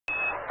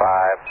5,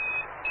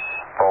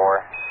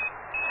 4,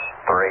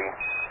 3,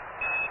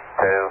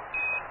 2,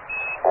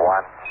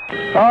 1.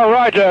 All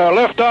right,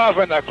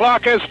 liftoff and the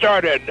clock has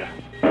started.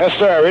 Yes,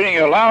 sir, reading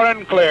you loud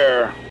and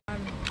clear.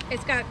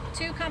 It's got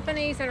two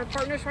companies that are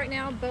partners right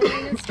now,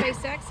 Boeing and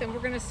SpaceX, and we're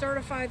going to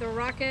certify the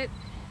rocket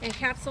and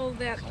capsule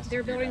that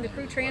they're building, the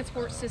crew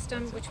transport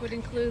system, which would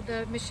include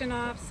the mission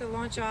ops, the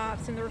launch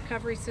ops, and the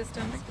recovery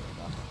systems.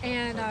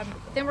 And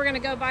then we're going to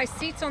go buy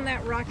seats on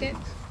that rocket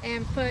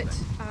and put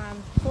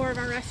 4 of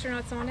our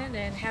astronauts on it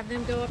and have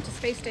them go up to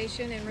space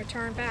station and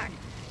return back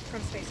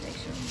from space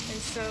station.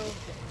 And so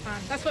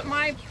that's what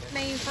my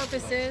main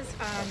purpose is.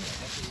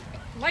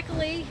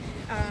 Luckily,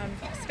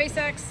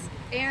 SpaceX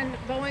and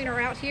Boeing are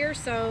out here,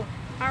 so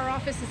our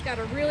office has got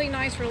a really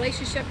nice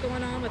relationship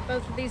going on with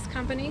both of these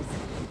companies,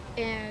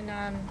 and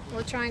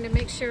we're trying to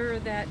make sure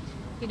that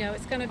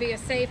it's going to be a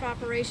safe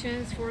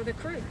operations for the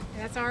crew.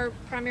 That's our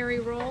primary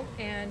role,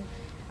 and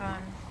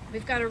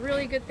we've got a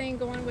really good thing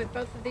going with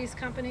both of these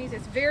companies.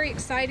 It's very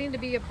exciting to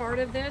be a part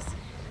of this.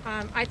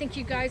 I think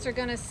you guys are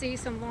going to see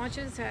some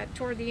launches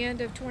toward the end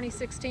of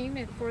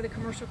 2016 for the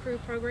Commercial Crew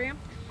Program.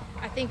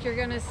 I think you're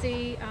going to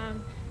see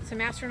some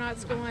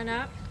astronauts going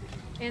up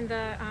in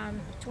the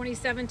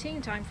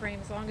 2017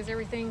 timeframe, as long as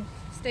everything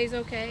stays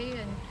okay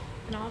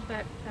and all.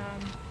 But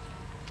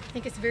I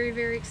think it's very,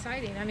 very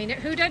exciting. I mean,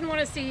 who doesn't want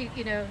to see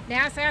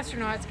NASA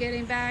astronauts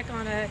getting back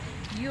on a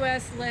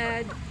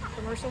U.S.-led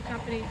commercial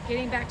company,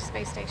 getting back to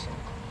space station?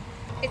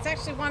 It's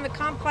actually one of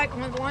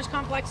the launch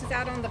complexes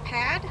out on the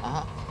pad.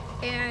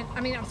 And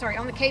I'm sorry,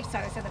 on the Cape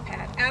side. I said the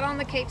pad. Out on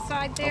the Cape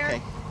side there,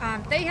 okay.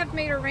 They have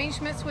made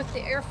arrangements with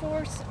the Air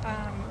Force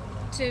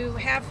to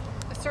have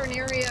a certain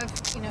area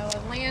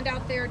of land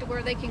out there to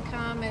where they can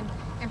come and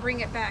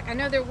bring it back. I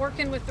know they're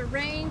working with the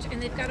range,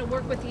 and they've got to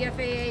work with the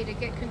FAA to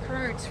get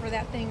concurrence for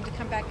that thing to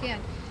come back in.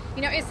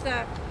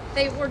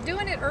 They were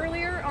doing it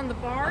earlier on the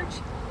barge,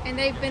 and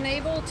they've been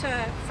able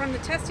to, from the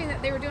testing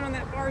that they were doing on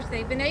that barge,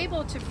 they've been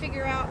able to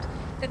figure out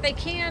that they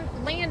can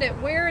land it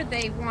where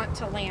they want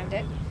to land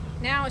it.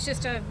 Now it's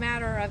just a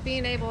matter of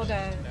being able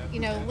to,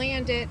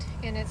 land it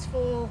in its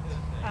full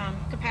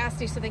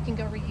capacity so they can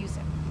go reuse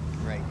it.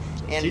 Right.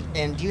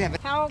 And do you have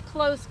how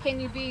close can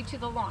you be to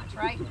the launch,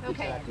 right?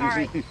 Okay. All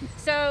right.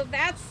 So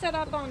that's set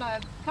up on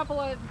a couple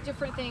of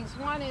different things.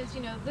 One is,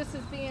 this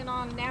is being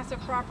on NASA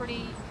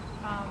property.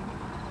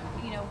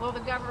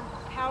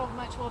 How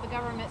much will the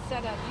government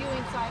set a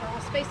viewing site, or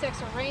will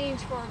SpaceX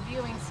arrange for a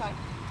viewing site?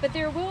 But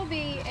there will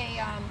be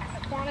a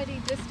quantity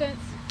distance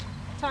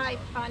type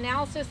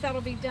analysis that'll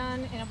be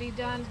done, and it'll be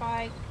done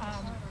by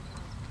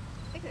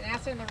I think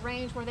NASA in the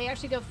range, where they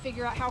actually go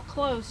figure out how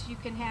close you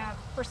can have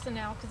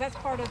personnel, because that's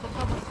part of the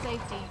public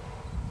safety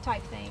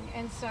type thing.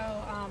 And so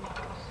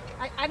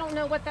I don't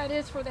know what that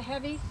is for the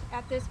Heavy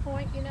at this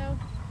point.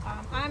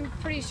 I'm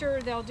pretty sure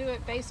they'll do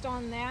it based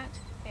on that,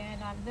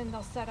 and then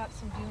they'll set up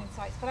some viewing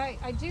sites. But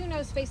I do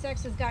know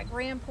SpaceX has got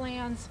grand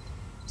plans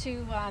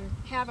to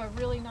have a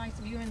really nice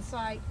viewing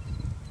site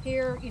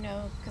here,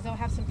 because they'll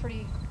have some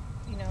pretty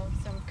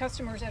some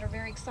customers that are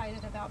very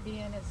excited about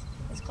being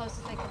as close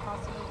as they can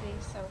possibly be.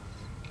 So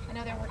I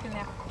know they're working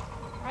that,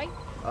 right?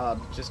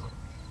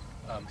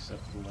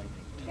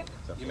 Yep.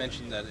 You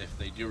mentioned that if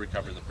they do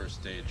recover the first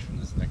stage from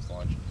this next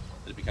launch,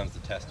 that it becomes the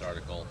test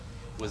article.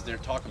 Was there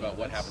talk about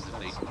what happens if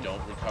they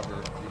don't recover?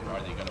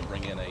 Are they going to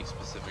bring in a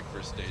specific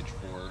first stage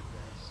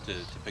to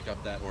pick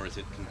up that, or is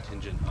it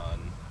contingent on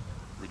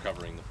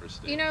recovering the first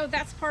stage?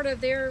 That's part of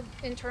their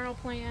internal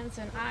plans,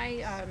 and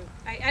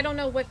I don't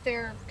know what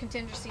their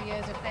contingency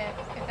is if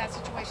that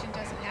situation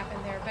doesn't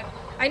happen there. But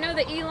I know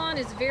that Elon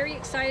is very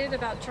excited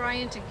about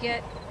trying to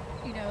get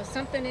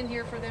something in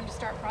here for them to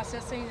start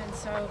processing, and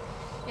so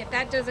if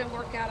that doesn't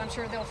work out, I'm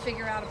sure they'll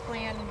figure out a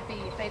plan B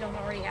if they don't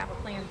already have a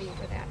plan B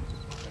for that.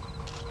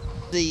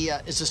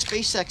 Is the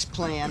SpaceX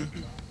plan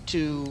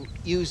to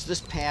use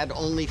this pad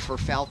only for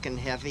Falcon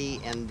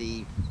Heavy, and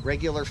the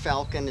regular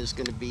Falcon is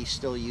going to be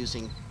still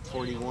using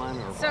 41?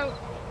 Or so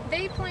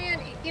they plan,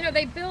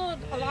 they build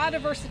a lot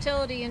of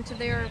versatility into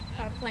their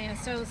plan.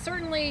 So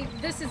certainly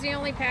this is the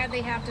only pad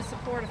they have to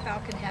support a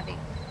Falcon Heavy.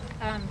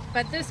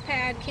 But this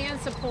pad can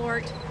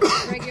support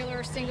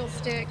regular single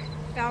stick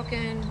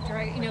Falcon,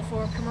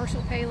 for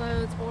commercial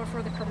payloads or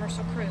for the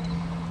commercial crew.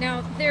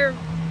 Now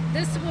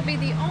this will be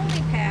the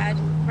only pad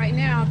right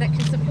now that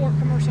can support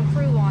commercial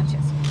crew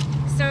launches.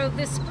 So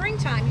this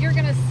springtime, you're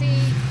going to see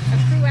a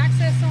crew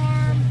access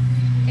arm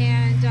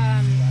and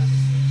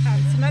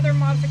some other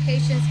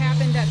modifications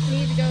happen that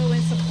need to go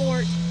and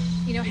support,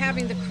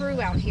 having the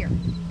crew out here.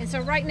 And so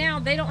right now,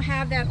 they don't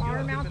have that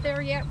arm out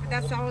there yet.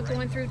 That's all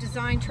going through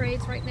design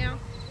trades right now.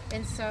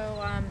 And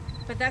so,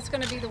 but that's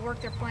going to be the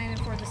work they're planning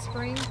for the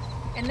spring.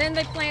 And then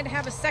they plan to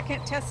have a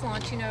second test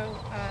launch,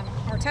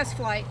 or test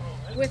flight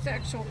with the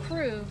actual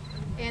crew,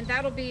 and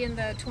that'll be in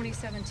the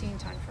 2017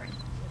 timeframe.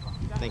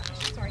 Thank you.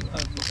 Sorry.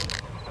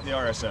 The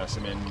RSS,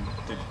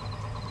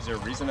 is there a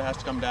reason it has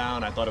to come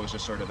down? I thought it was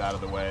just sort of out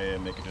of the way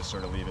and they could just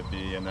sort of leave it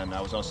be. And then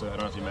I was also, I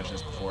don't know if you mentioned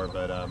this before,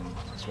 but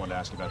just wanted to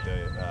ask you about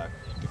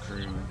the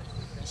crew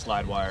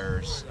slide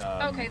wires.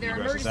 Okay, their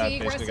egress, is emergency that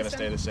egress basically going to system?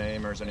 stay the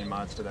same, or is there any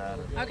mods to that?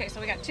 Or? Okay, so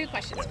we got two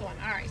questions going.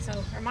 All right,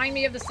 so remind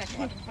me of the second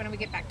one when we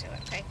get back to it,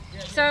 okay?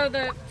 So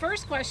the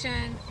first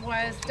question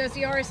was, does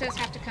the RSS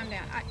have to come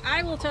down?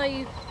 I will tell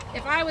you,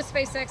 if I was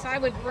SpaceX, I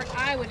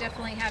would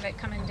definitely have it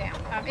coming down.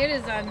 It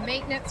is a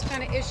maintenance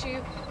kind of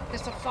issue.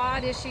 It's a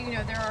FOD issue. You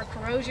know, there are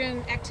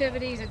corrosion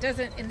activities. It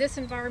doesn't, in this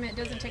environment,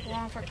 it doesn't take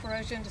long for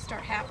corrosion to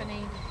start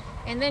happening.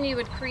 And then you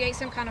would create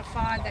some kind of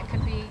FOD that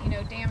could be, you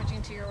know,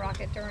 damaging to your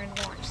rocket during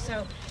launch.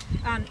 So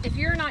if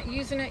you're not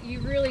using it, you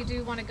really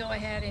do want to go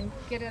ahead and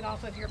get it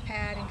off of your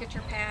pad and get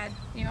your pad,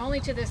 you know, only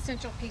to the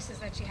essential pieces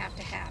that you have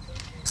to have.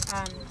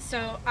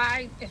 So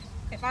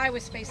if I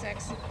was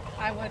SpaceX,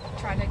 I would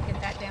try to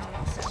get that down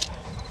also.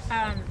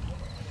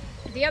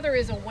 The other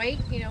is a weight.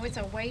 You know, it's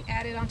a weight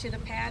added onto the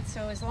pad.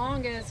 So as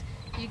long as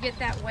you get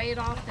that weight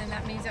off, then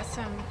that means that's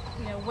some,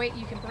 you know, weight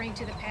you can bring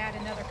to the pad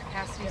and other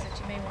capacities that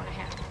you may want to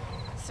have.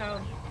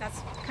 So that's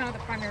kind of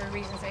the primary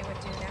reasons they would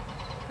do that.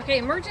 Okay,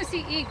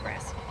 emergency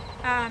egress.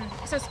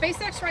 So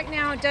SpaceX right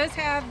now does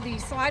have the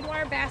slide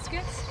wire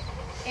baskets,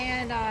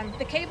 and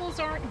the cables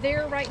aren't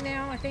there right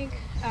now, I think,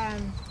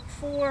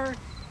 for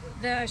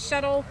the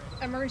shuttle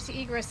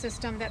emergency egress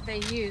system that they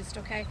used,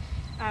 okay?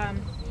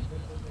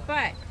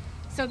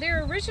 So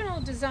their original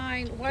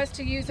design was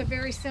to use a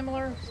very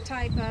similar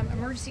type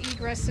emergency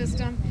egress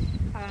system.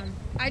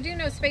 I do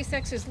know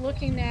SpaceX is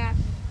looking at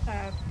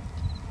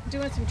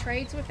doing some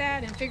trades with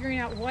that and figuring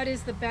out what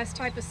is the best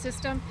type of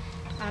system.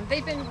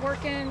 They've been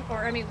working, or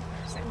I mean,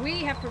 we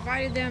have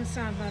provided them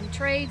some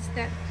trades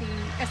that the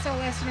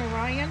SLS and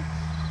Orion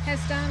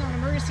has done on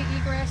emergency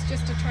egress,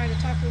 just to try to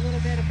talk a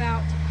little bit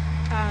about,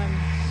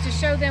 to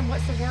show them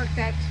what's the work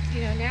that,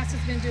 you know,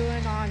 NASA's been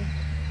doing on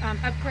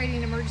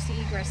upgrading emergency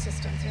egress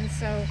systems. And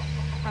so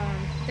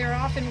they're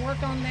off in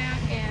work on that,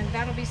 and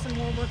that'll be some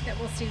more work that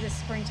we'll see this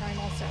springtime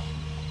also.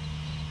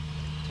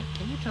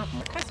 Can you talk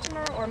more?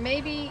 Customer, or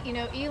maybe, you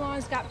know,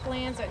 Elon's got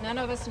plans that none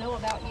of us know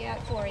about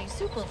yet for a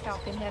Super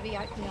Falcon Heavy.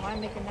 I'm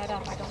making that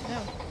up, I don't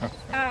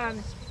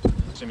know.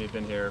 Jim, you've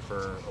been here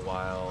for a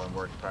while and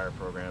worked prior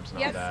programs and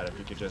all Yes. that. If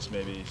you could just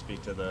maybe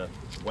speak to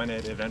when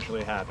it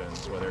eventually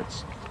happens, whether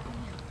it's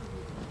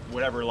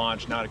whatever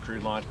launch, not a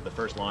crewed launch, but the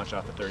first launch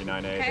off the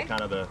 39A, Okay. the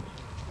kind of the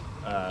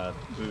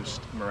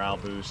morale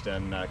boost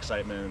and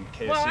excitement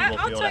KSC Well, will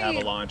I'll feel tell to have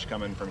you- a launch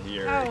coming from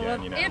here Oh, again.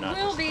 well, You know, it not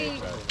will just be.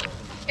 stateside.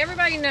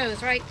 Everybody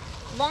knows, right?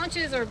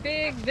 Launches are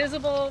big,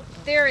 visible,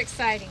 they're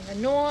exciting. The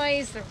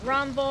noise, the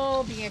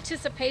rumble, the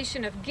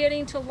anticipation of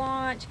getting to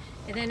launch,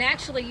 and then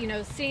actually, you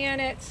know, seeing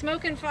it,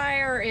 smoke and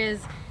fire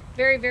is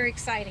very, very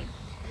exciting.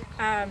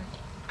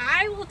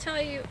 I will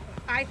tell you,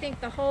 I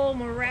think the whole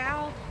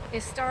morale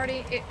is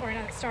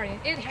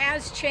it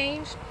has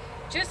changed.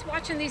 Just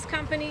watching these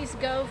companies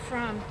go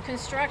from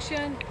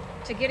construction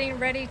to getting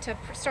ready to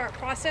start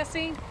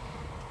processing,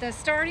 the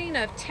starting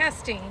of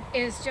testing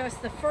is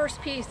just the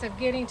first piece of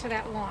getting to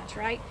that launch,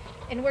 right?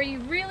 And where you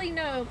really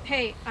know,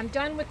 hey, I'm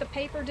done with the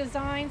paper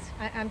designs,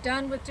 I'm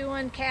done with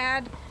doing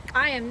CAD,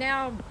 I am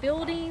now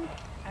building,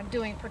 I'm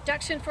doing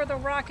production for the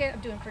rocket, I'm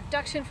doing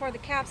production for the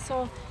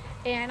capsule,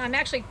 and I'm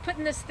actually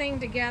putting this thing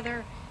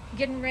together,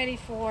 getting ready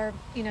for,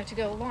 you know, to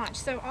go launch.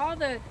 So all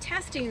the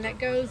testing that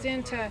goes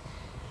into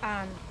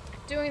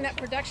doing that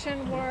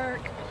production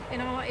work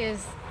and all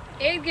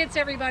it gets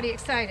everybody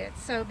excited.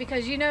 So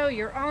because, you know,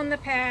 you're on the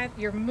pad,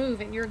 you're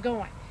moving, you're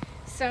going.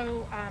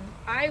 So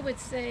I would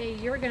say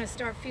you're going to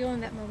start feeling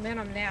that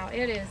momentum now.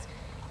 It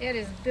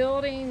is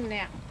building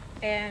now,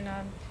 and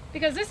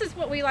because this is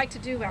what we like to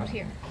do out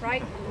here,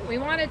 right? We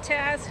want to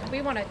test,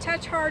 we want to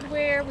touch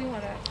hardware, we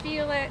want to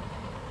feel it,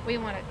 we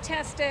want to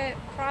test it,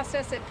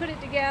 process it, put it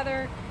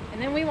together,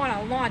 and then we want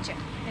to launch it.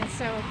 And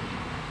so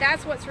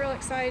that's what's real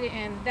exciting,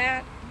 and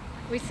that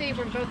we see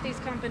from both these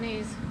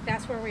companies.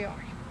 That's where we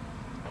are.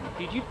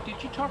 Did you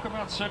talk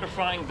about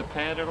certifying the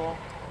pad at all?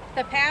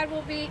 The pad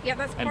will be, yeah,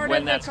 that's And part when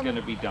of the that's going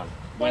to be done?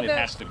 When Well, it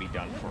has to be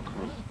done for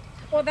crew?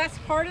 Well, that's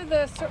part of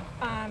the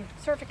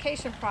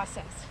certification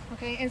process,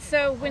 okay? And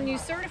so when you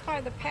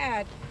certify the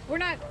pad,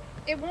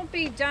 it won't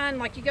be done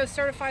like you go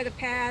certify the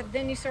pad,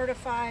 then you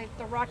certify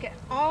the rocket.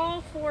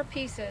 All four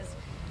pieces,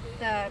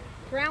 the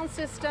ground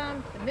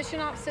system, the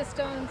mission op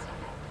systems,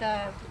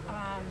 the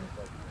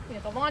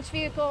launch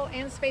vehicle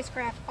and the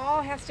spacecraft,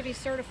 all has to be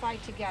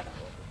certified together.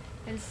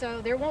 And so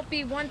there won't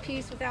be one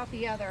piece without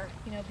the other,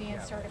 you know, being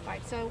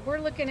certified. So we're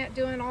looking at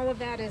doing all of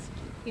that as,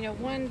 you know,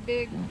 one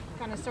big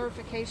kind of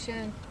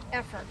certification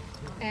effort.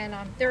 And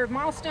there are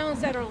milestones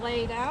that are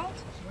laid out,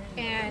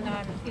 and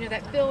you know,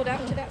 that build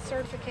up to that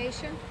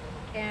certification.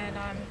 And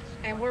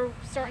we're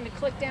starting to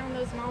click down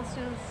those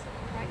milestones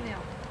right now.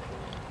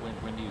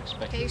 When do you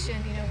expect? You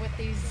know, with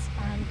these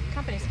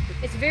companies,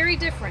 it's very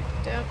different.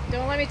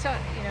 Don't let me tell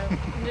you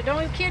know.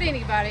 Don't kid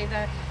anybody.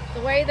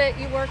 The way that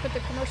you work with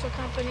the commercial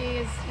company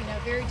is, you know,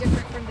 very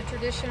different from the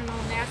traditional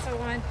NASA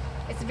one.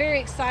 It's very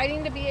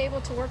exciting to be able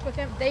to work with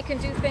them. They can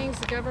do things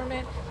the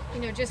government,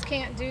 you know, just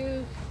can't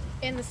do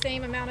in the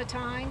same amount of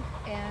time.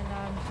 And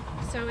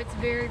so it's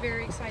very,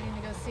 very exciting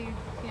to go see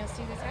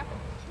this happen.